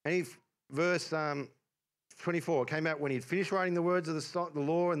 And verse 24 came out when he had finished writing the words of the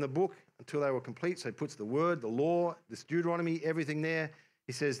law in the book until they were complete. So he puts the word, the law, this Deuteronomy, everything there.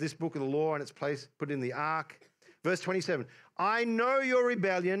 He says, this book of the law and its place, put it in the ark. Verse 27, I know your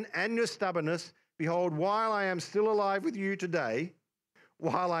rebellion and your stubbornness. Behold, while I am still alive with you today,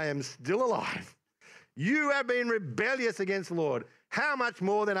 while I am still alive, you have been rebellious against the Lord. How much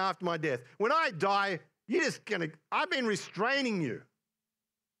more than after my death? When I die, I've been restraining you.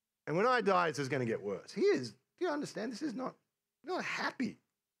 And when I die, it's just going to get worse. Do you understand? This is not happy.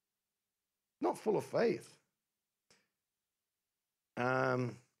 Not full of faith.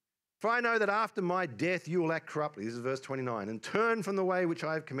 For I know that after my death you will act corruptly, this is verse 29, and turn from the way which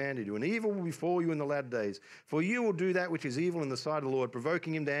I have commanded you, and evil will befall you in the latter days. For you will do that which is evil in the sight of the Lord,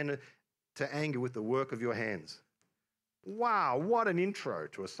 provoking him to anger with the work of your hands. Wow, what an intro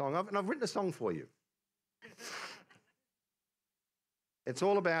to a song. And I've written a song for you. It's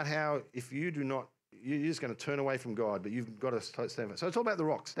all about how if you do not, you're just going to turn away from God, but you've got to stay fast. So it's all about the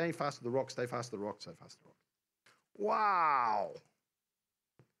rock. Stay fast to the rock, stay fast to the rock, stay fast to the rock. Wow.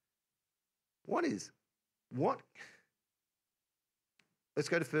 What? Let's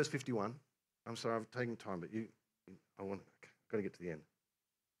go to verse 51. I'm sorry, I've taken time, but I've got to get to the end.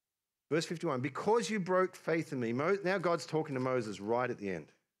 Verse 51, because you broke faith in me. Now God's talking to Moses right at the end.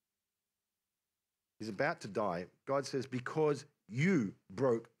 He's about to die. God says, because you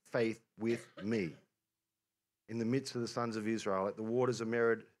broke faith with me in the midst of the sons of Israel, at the waters of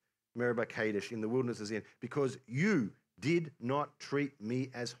Meribah Kadesh, in the wilderness of Zin, because you did not treat me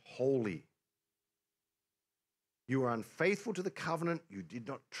as holy. You were unfaithful to the covenant. You did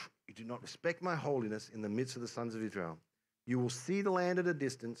not respect my holiness in the midst of the sons of Israel. You will see the land at a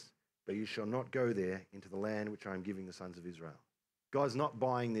distance, but you shall not go there into the land which I am giving the sons of Israel. God's not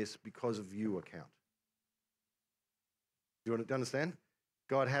buying this because of you account. Do you understand?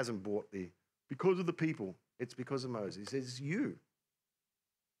 God hasn't bought because of the people. It's because of Moses. He says, it's you.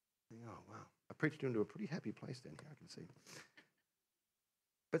 Oh, wow. I preached you into a pretty happy place then, here I can see.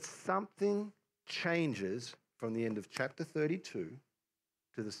 But something changes from the end of chapter 32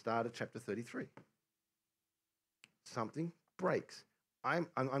 to the start of chapter 33. Something breaks. I'm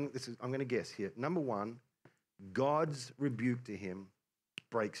going to guess here. Number one, God's rebuke to him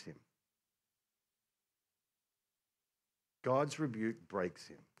breaks him. God's rebuke breaks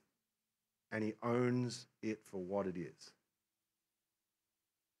him, and he owns it for what it is.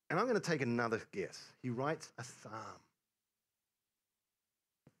 And I'm going to take another guess. He writes a psalm.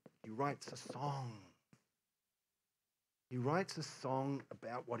 He writes a song. He writes a song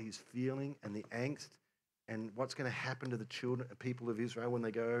about what he's feeling and the angst and what's going to happen to the people of Israel when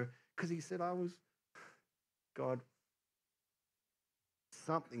they go. Because he said, God,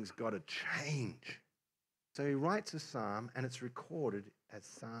 something's got to change. So he writes a psalm, and it's recorded as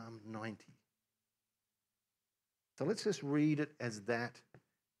Psalm 90. So let's just read it as that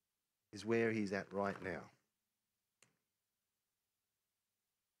is where he's at right now.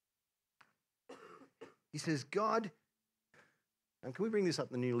 He says, God, and can we bring this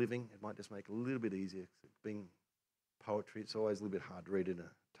up in the New Living? It might just make it a little bit easier. Being poetry, it's always a little bit hard to read in a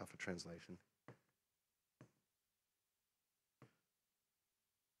tougher translation.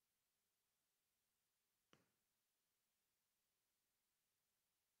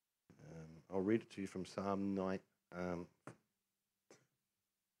 I'll read it to you from Psalm 9, from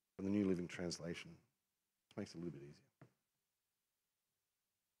the New Living Translation. This makes it a little bit easier.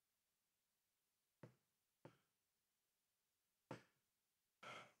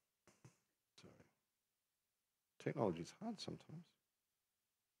 Sorry. Technology is hard sometimes.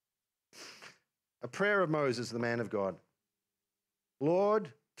 A prayer of Moses, the man of God.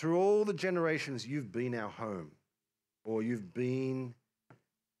 Lord, through all the generations, you've been our home, or you've been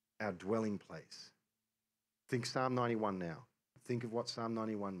our dwelling place. Think Psalm 91 now. Think of what Psalm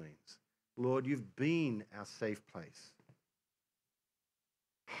 91 means. Lord, you've been our safe place.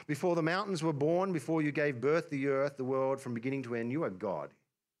 Before the mountains were born, before you gave birth to the earth, the world, from beginning to end, you are God.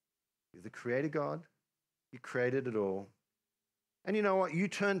 You're the creator God. You created it all. And you know what? You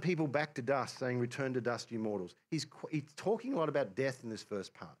turn people back to dust, saying, return to dust, you mortals. He's talking a lot about death in this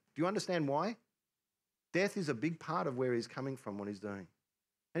first part. Do you understand why? Death is a big part of where he's coming from, what he's doing.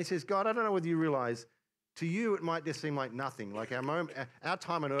 And he says, God, I don't know whether you realize, to you it might just seem like nothing. Like our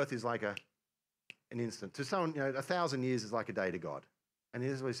time on earth is like an instant. To someone, 1,000 years is like a day to God. And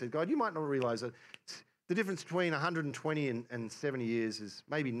this is what he said, God, you might not realize that the difference between 120 and 70 years is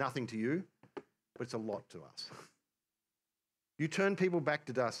maybe nothing to you, but it's a lot to us. You turn people back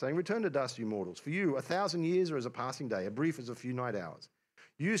to dust, saying, return to dust, you mortals. For you, 1,000 years are as a passing day, a brief as a few night hours.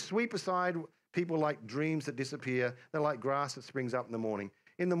 You sweep aside people like dreams that disappear. They're like grass that springs up in the morning.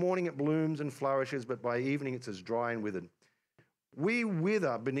 In the morning it blooms and flourishes, but by evening it's as dry and withered. We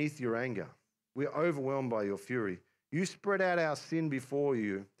wither beneath your anger. We are overwhelmed by your fury. You spread out our sin before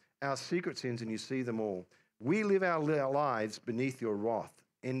you, our secret sins, and you see them all. We live our lives beneath your wrath,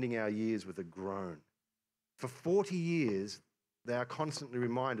 ending our years with a groan. For 40 years, they are constantly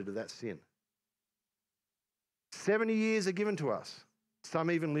reminded of that sin. 70 years are given to us. Some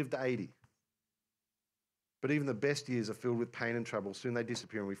even live to 80. But even the best years are filled with pain and trouble. Soon they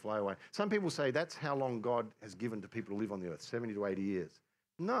disappear and we fly away. Some people say that's how long God has given to people to live on the earth, 70 to 80 years.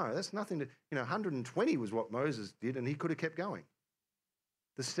 No, that's nothing to, 120 was what Moses did and he could have kept going.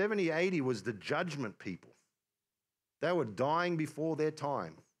 The 70, 80 was the judgment people. They were dying before their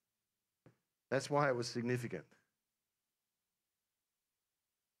time. That's why it was significant.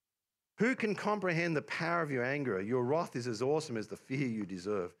 Who can comprehend the power of your anger? Your wrath is as awesome as the fear you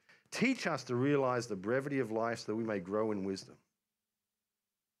deserve. Teach us to realize the brevity of life so that we may grow in wisdom.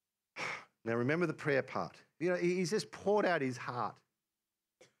 Now remember the prayer part. He's just poured out his heart.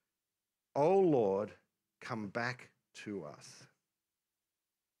 Oh Lord, come back to us.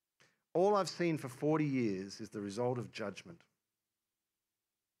 All I've seen for 40 years is the result of judgment.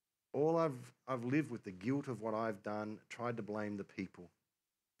 All I've lived with the guilt of what I've done, tried to blame the people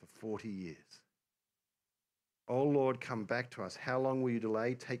for 40 years. Oh Lord, come back to us. How long will you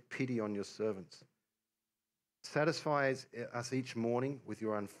delay? Take pity on your servants. Satisfy us each morning with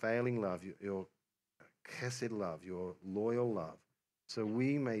your unfailing love, your chesed love, your loyal love, so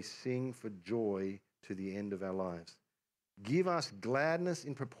we may sing for joy to the end of our lives. Give us gladness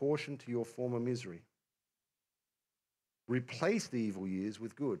in proportion to your former misery. Replace the evil years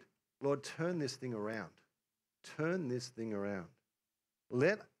with good. Lord, turn this thing around. Turn this thing around.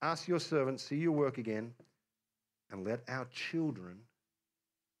 Let us, your servants, see your work again, and let our children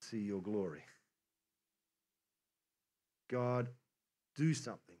see your glory. God, do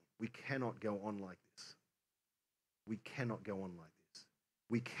something. We cannot go on like this. We cannot go on like this.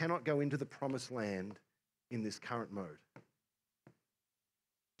 We cannot go into the promised land in this current mode.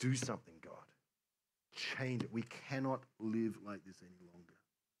 Do something, God. Change it. We cannot live like this any longer.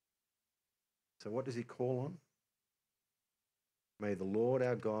 So what does he call on? May the Lord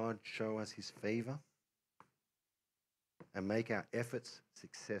our God show us his favor and make our efforts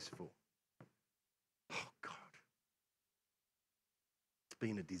successful. Oh, God. It's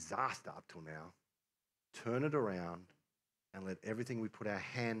been a disaster up till now. Turn it around and let everything we put our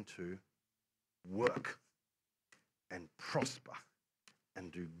hand to work and prosper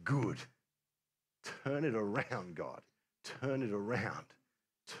and do good. Turn it around, God. Turn it around.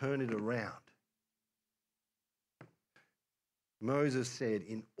 Turn it around. Moses said,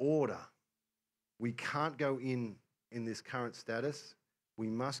 in order, we can't go in this current status. We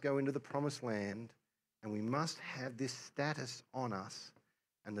must go into the promised land, and we must have this status on us.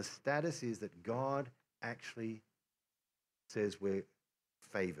 And the status is that God actually says we're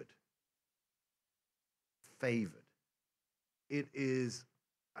favored. Favored. It is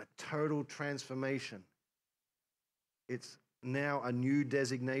a total transformation. It's now a new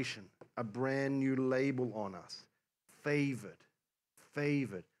designation, a brand new label on us. Favored.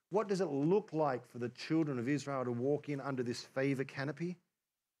 Favored. What does it look like for the children of Israel to walk in under this favor canopy?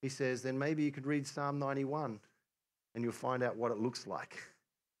 He says, then maybe you could read Psalm 91 and you'll find out what it looks like.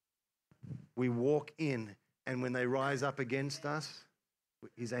 We walk in, and when they rise up against us,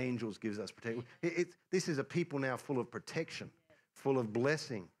 his angels gives us protection. This is a people now full of protection, full of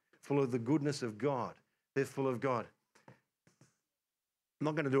blessing, full of the goodness of God. They're full of God. I'm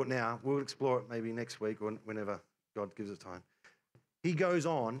not going to do it now. We'll explore it maybe next week or whenever God gives us time. He goes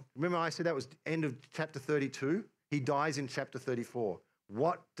on. Remember I said that was the end of chapter 32? He dies in chapter 34.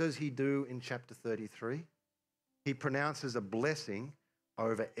 What does he do in chapter 33? He pronounces a blessing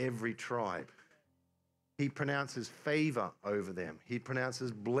over every tribe. He pronounces favor over them. He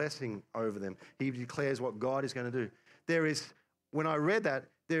pronounces blessing over them. He declares what God is going to do. When I read that,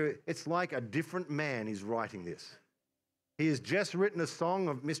 it's like a different man is writing this. He has just written a song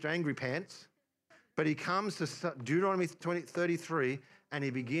of Mr. Angry Pants, but he comes to Deuteronomy 33 and he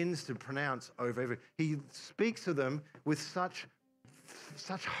begins to pronounce over every. He speaks to them with such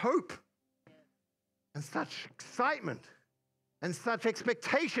hope and such excitement and such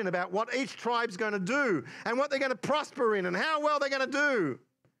expectation about what each tribe's going to do and what they're going to prosper in and how well they're going to do.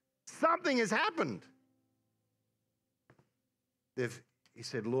 Something has happened. He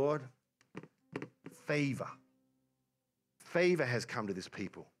said, Lord, favor. Favor has come to this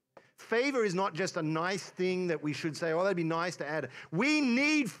people. Favor is not just a nice thing that we should say, oh, that'd be nice to add. We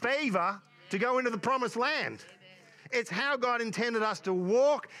need favor to go into the promised land. It's how God intended us to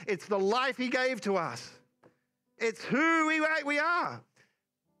walk. It's the life he gave to us. It's who we are.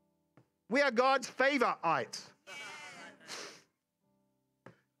 We are God's favorites.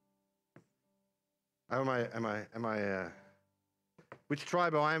 Which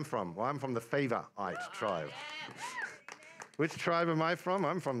tribe am I from? Well, I'm from the favorite tribe. Which tribe am I from?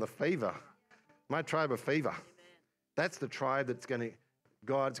 I'm from the favor. My tribe of favor. That's the tribe that's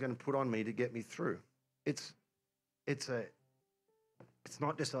God's going to put on me to get me through. It's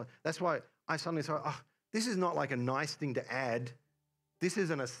not just that's why I suddenly thought, this is not like a nice thing to add. This is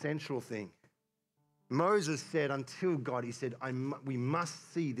an essential thing. Moses said, until God, he said, we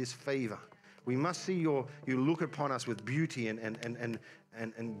must see this favor. We must see you look upon us with beauty and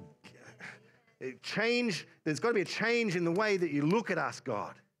change. There's got to be a change in the way that you look at us,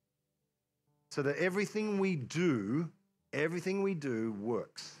 God, so that everything we do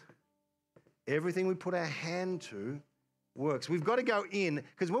works. Everything we put our hand to works. We've got to go in,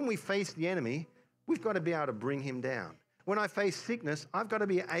 because when we face the enemy, we've got to be able to bring him down. When I face sickness, I've got to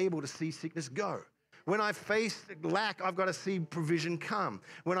be able to see sickness go. When I face lack, I've got to see provision come.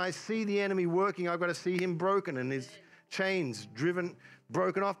 When I see the enemy working, I've got to see him broken and his chains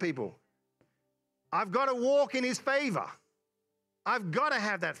broken off people. I've got to walk in his favor. I've got to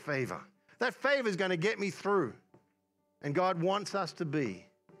have that favor. That favor is going to get me through. And God wants us to be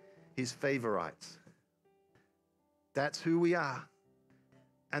his favorites. That's who we are.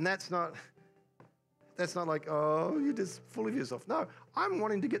 And that's not like, oh, you're just full of yourself. No, I'm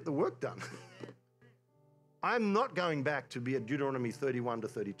wanting to get the work done. I'm not going back to be a Deuteronomy 31 to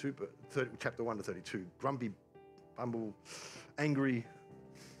 32, chapter 1 to 32, grumpy, humble, angry,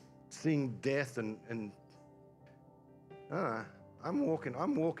 seeing death and I'm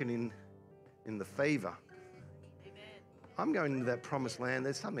walking in the favor. Amen. I'm going into that promised land.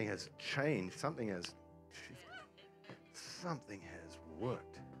 There's something has changed. Something has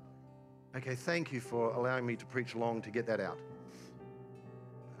worked. Okay, thank you for allowing me to preach long to get that out.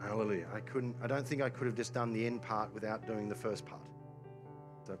 Hallelujah. I don't think I could have just done the end part without doing the first part.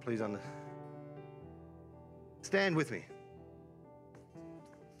 So please stand with me.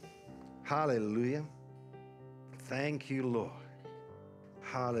 Hallelujah. Thank you, Lord.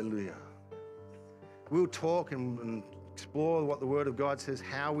 Hallelujah. We'll talk and explore what the Word of God says,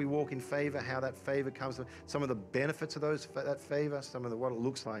 how we walk in favor, how that favor comes, some of the benefits of that favor, some of what it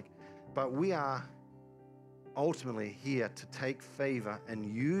looks like. But we are ultimately here to take favor and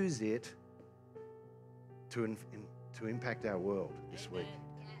use it to impact our world this week.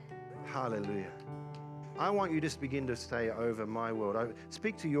 Hallelujah. I want you to just begin to say over my world.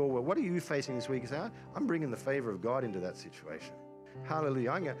 Speak to your world. What are you facing this week? Say, I'm bringing the favor of God into that situation.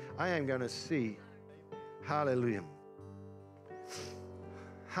 Hallelujah. I am going to see. Hallelujah.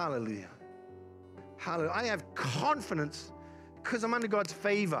 Hallelujah. Hallelujah. I have confidence because I'm under God's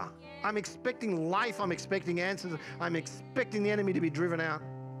favor. I'm expecting life. I'm expecting answers. I'm expecting the enemy to be driven out.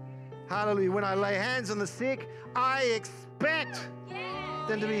 Hallelujah. When I lay hands on the sick, I expect expect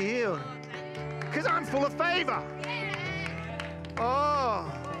than to be healed. Because I'm full of favor.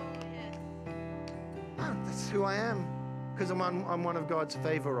 Oh, that's who I am. Because I'm one of God's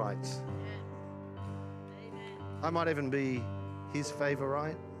favorites. I might even be his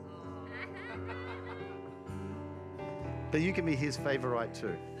favorite. But you can be his favorite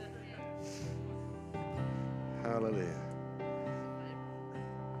too. Hallelujah.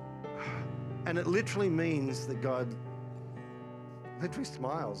 And it literally means that God literally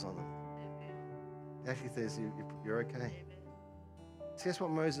smiles on them. Actually says, you're okay. See, that's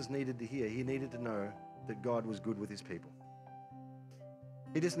what Moses needed to hear. He needed to know that God was good with his people.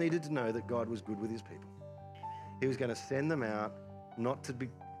 He just needed to know that God was good with his people. He was going to send them out, not to be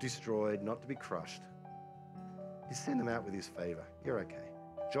destroyed, not to be crushed. He sent them out with his favor. You're okay.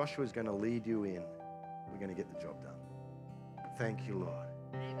 Joshua's going to lead you in. We're going to get the job done. Thank you, Lord.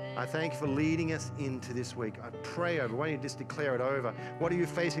 Amen. I thank you for leading us into this week. I pray over. Why don't you just declare it over? What are you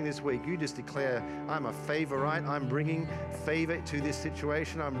facing this week? You just declare, I'm a favorite. I'm bringing favor to this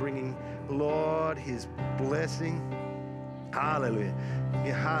situation. I'm bringing, Lord, his blessing. Hallelujah.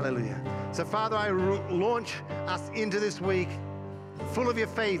 Yeah, hallelujah. So, Father, I launch us into this week full of your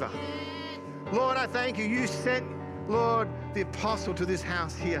favor. Lord, I thank you. You sent, Lord, the apostle to this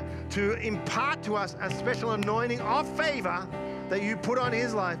house here to impart to us a special anointing of favor that you put on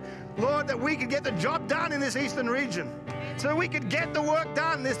his life. Lord, that we could get the job done in this eastern region, so we could get the work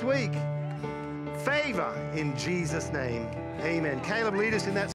done this week. Favor in Jesus' name. Amen. Caleb, lead us in that.